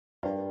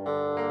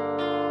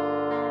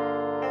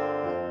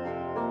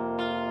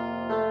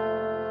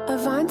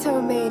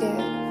Baby2Tone made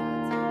it.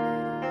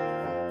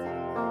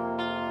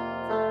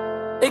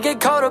 It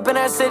get caught up in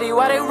that city,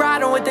 why they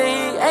riding with the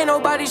heat? Ain't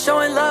nobody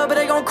showing love, but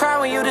they gon' cry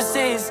when you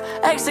deceased.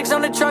 X6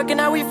 on the truck and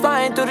now we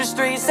flying through the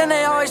streets. And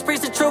they always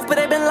preach the truth, but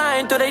they been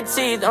lying through their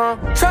teeth.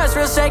 Trust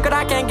real sacred,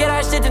 I can't get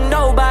that shit to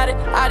nobody.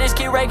 I just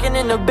keep raking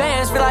in the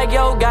bands, feel like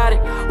yo got it.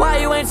 Why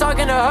you ain't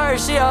talking to her,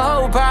 she a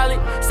hoe probably.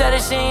 Said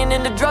that she ain't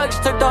into drugs,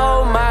 took the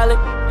whole miley.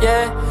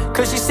 Yeah,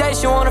 cause she say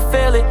she wanna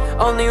feel it.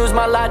 Only use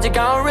my logic,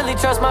 I don't really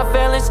trust my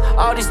feelings.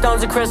 All these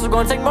stones and crystals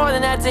gon' take more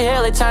than that to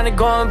heal it. Tryna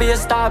go and be a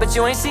star, but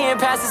you ain't seeing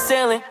past the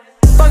ceiling.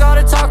 Fuck all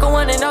the talk, I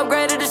went and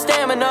upgraded the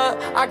stamina.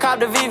 I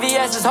copped the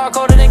VVS, it's hard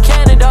colder than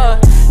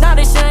Canada. Now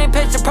this shit ain't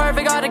picture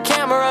perfect, all the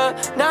camera.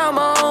 Now I'm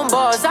my own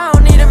boss, I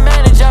don't need a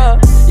manager.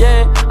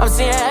 Yeah, I'm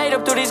seeing hate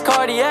up through these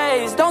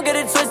Cartiers. Don't get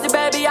it twisted,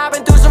 baby, I've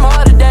been through some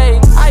harder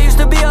days. I used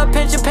to be up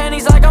pinching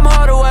pennies like I'm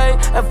Hardaway.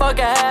 And fuck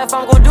a half,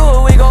 I'm gon' do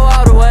it, we go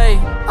all the way.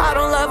 I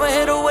don't love a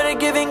hitter with a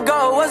give and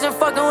go. Wasn't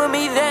fucking with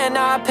me then,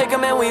 now I pick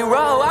him and we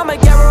roll. I'ma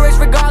get rich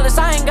regardless,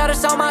 I ain't gotta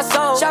sell my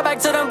soul. Shout back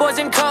to them boys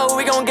in code,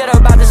 we gon' get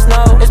up out the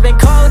snow. It's been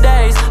cold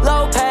days,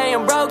 low pay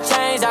and broke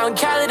chains. Out in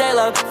Cali they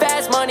love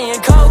fast money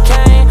and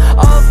cocaine.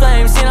 Old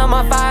flames, seen on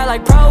my fire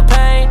like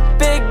propane.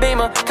 Big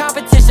beamer,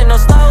 competition, no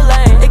slow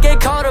lane. It get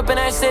caught up in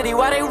that city,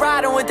 why they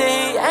riding with the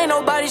heat? Ain't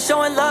nobody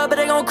showing love, but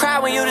they gon' cry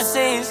when you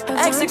deceased.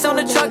 X6 on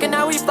the truck and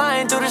now we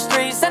flying through the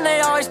streets. And they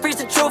always preach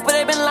the truth, but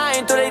they been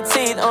lying through their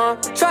teeth.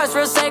 Trust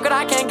real sacred,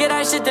 I can't get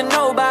that shit to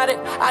nobody.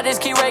 I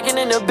just keep raking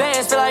in the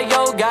bands, feel like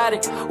yo got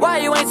it. Why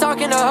you ain't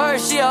talking to her,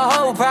 she a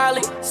hoe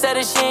probably. Said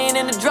that she ain't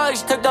into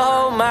drugs, she took the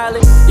whole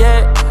miley.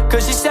 Yeah,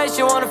 cause she said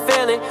she wanna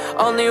feel it.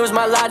 Only use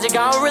my logic,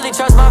 I don't really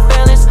trust my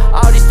feelings.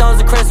 All these stones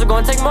and crystals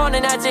gon' take more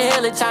than that to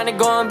heal it. Tryna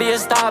go and be a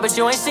star, but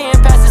you ain't seeing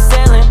past the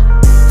ceiling.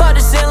 Fuck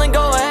the ceiling,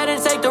 go ahead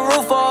and take the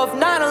roof off.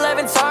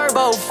 911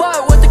 turbo,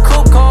 fuck what the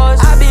coupe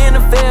cost. I be in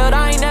the field,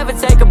 I ain't never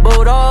take a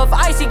boot off.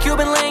 Icy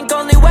Cuban link,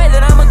 only way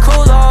that I'ma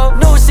cool off.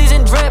 New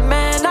season drip,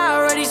 man, I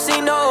already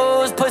seen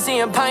those. Pussy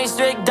and pint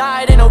strict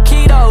diet and no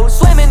keto.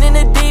 Swimming in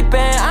the deep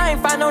end, I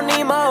ain't find no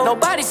Nemo.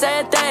 Nobody say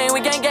a thing,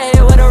 we can't get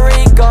hit with a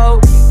Rico.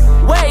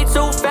 Way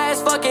too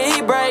fast, fucking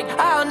e-brake.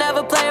 I'll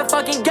never play a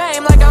fucking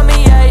game like I'm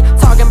EA.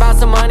 Talking about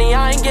some money,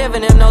 I ain't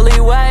giving him no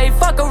leeway.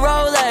 Fuck a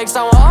Rolex,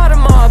 I want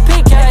Audemars,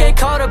 PK. Get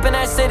caught up in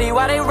that city,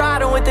 why they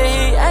riding with the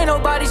heat? Ain't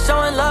nobody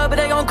showing love, but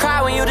they gon'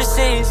 cry when you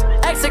deceased.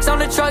 X6 on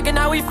the truck and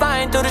now we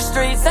flying through the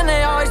streets. And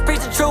they always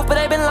preach the truth, but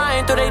they been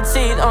lying through their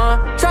teeth.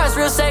 Trust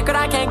real sacred,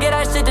 I can't get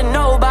that shit to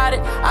nobody.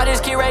 I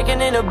just keep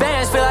raking in the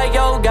bands, feel like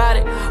yo got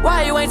it.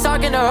 Why you ain't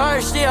talking to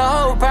her, she a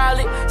hoe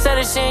probably. Said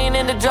that she ain't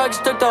into drugs,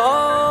 took the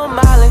whole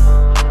miley.